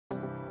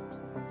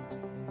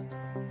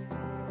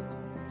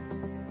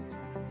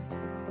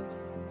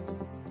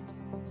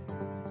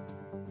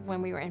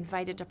when we were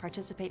invited to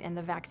participate in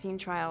the vaccine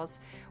trials,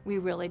 we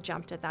really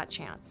jumped at that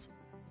chance.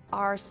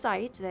 Our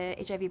site, the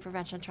HIV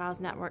Prevention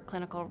Trials Network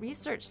Clinical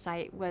Research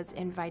Site, was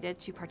invited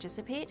to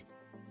participate.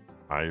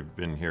 I've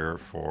been here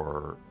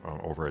for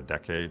over a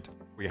decade.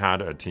 We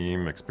had a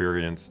team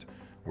experienced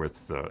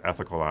with the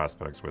ethical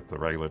aspects, with the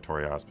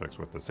regulatory aspects,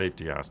 with the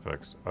safety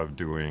aspects of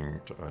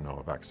doing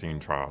a vaccine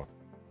trial.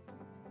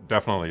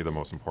 Definitely the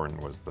most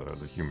important was the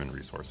human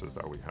resources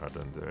that we had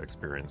and the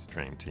experienced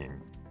trained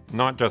team.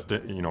 Not just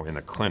in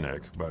the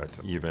clinic, but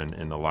even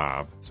in the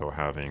lab. So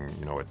having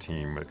a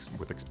team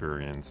with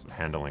experience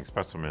handling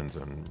specimens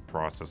and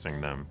processing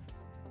them.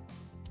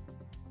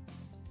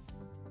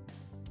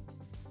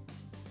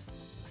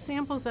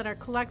 Samples that are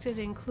collected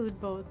include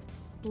both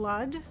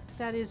blood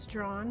that is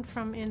drawn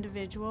from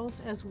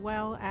individuals as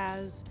well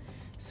as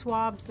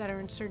swabs that are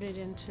inserted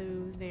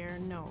into their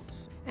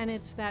nose. And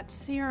it's that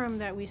serum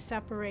that we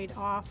separate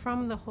off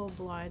from the whole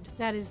blood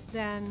that is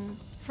then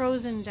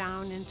frozen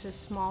down into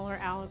smaller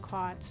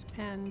aliquots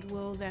and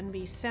will then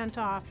be sent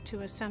off to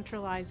a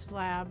centralized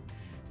lab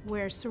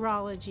where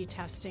serology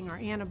testing or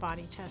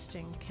antibody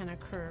testing can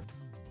occur.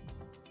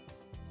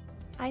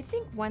 I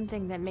think one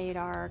thing that made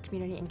our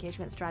community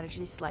engagement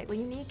strategy slightly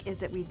unique is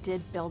that we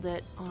did build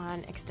it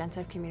on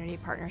extensive community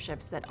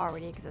partnerships that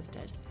already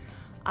existed.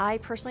 I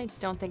personally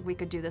don't think we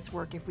could do this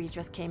work if we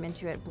just came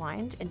into it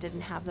blind and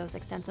didn't have those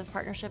extensive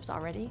partnerships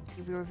already.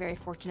 We were very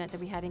fortunate that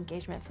we had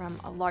engagement from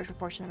a large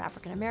proportion of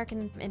African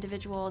American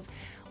individuals,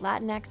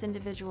 Latinx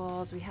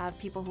individuals. We have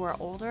people who are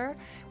older,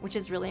 which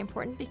is really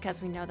important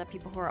because we know that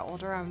people who are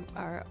older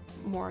are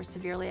more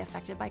severely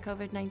affected by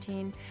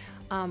COVID-19.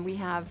 We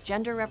have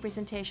gender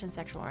representation,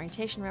 sexual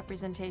orientation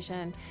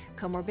representation,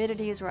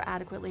 comorbidities were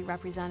adequately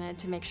represented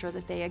to make sure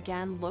that they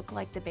again look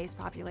like the base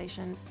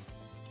population.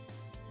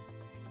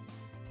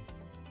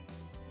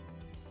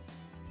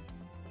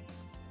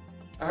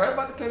 I heard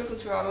about the clinical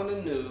trial on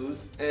the news,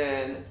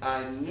 and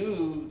I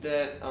knew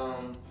that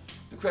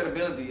the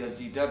credibility of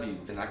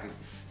GW, and I could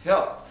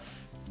help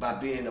by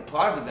being a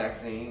part of the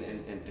vaccine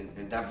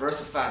and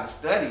diversify the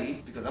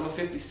study, because I'm a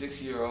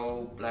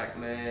 56-year-old black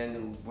man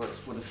who works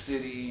for the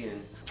city,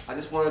 and I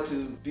just wanted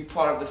to be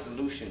part of the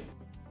solution.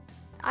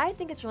 I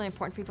think it's really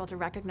important for people to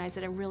recognize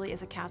that it really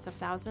is a cast of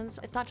thousands.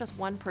 It's not just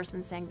one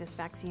person saying this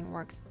vaccine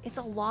works. It's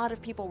a lot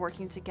of people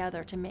working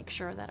together to make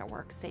sure that it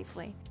works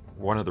safely.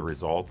 One of the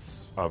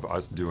results of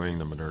us doing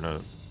the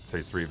Moderna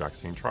phase 3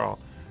 vaccine trial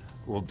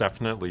will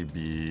definitely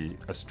be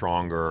a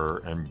stronger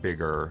and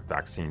bigger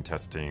vaccine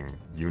testing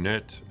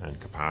unit and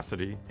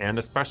capacity, and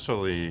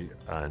especially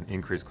an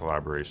increased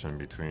collaboration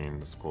between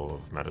the School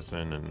of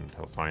Medicine and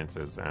Health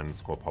Sciences and the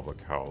School of Public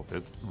Health.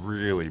 It's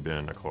really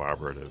been a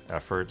collaborative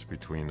effort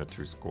between the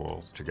two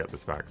schools to get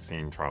this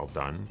vaccine trial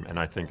done, and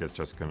I think it's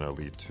just going to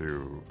lead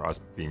to us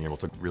being able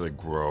to really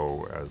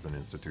grow as an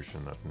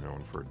institution that's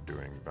known for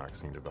doing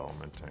vaccine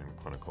development and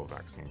clinical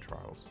vaccine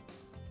trials.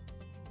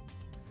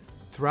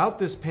 Throughout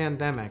this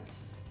pandemic,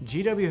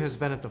 GW has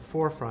been at the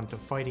forefront of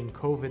fighting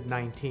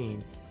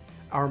COVID-19.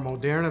 Our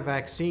Moderna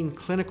vaccine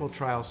clinical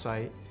trial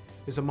site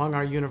is among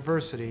our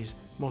university's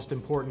most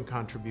important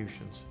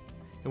contributions.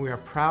 And we are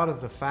proud of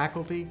the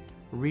faculty,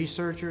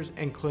 researchers,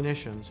 and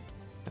clinicians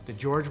at the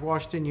George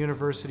Washington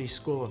University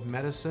School of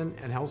Medicine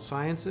and Health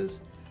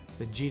Sciences,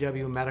 the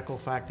GW Medical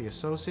Faculty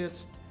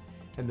Associates,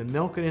 and the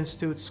Milken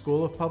Institute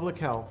School of Public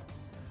Health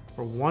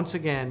for once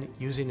again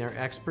using their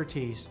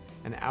expertise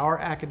and our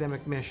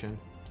academic mission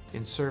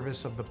in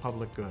service of the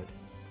public good.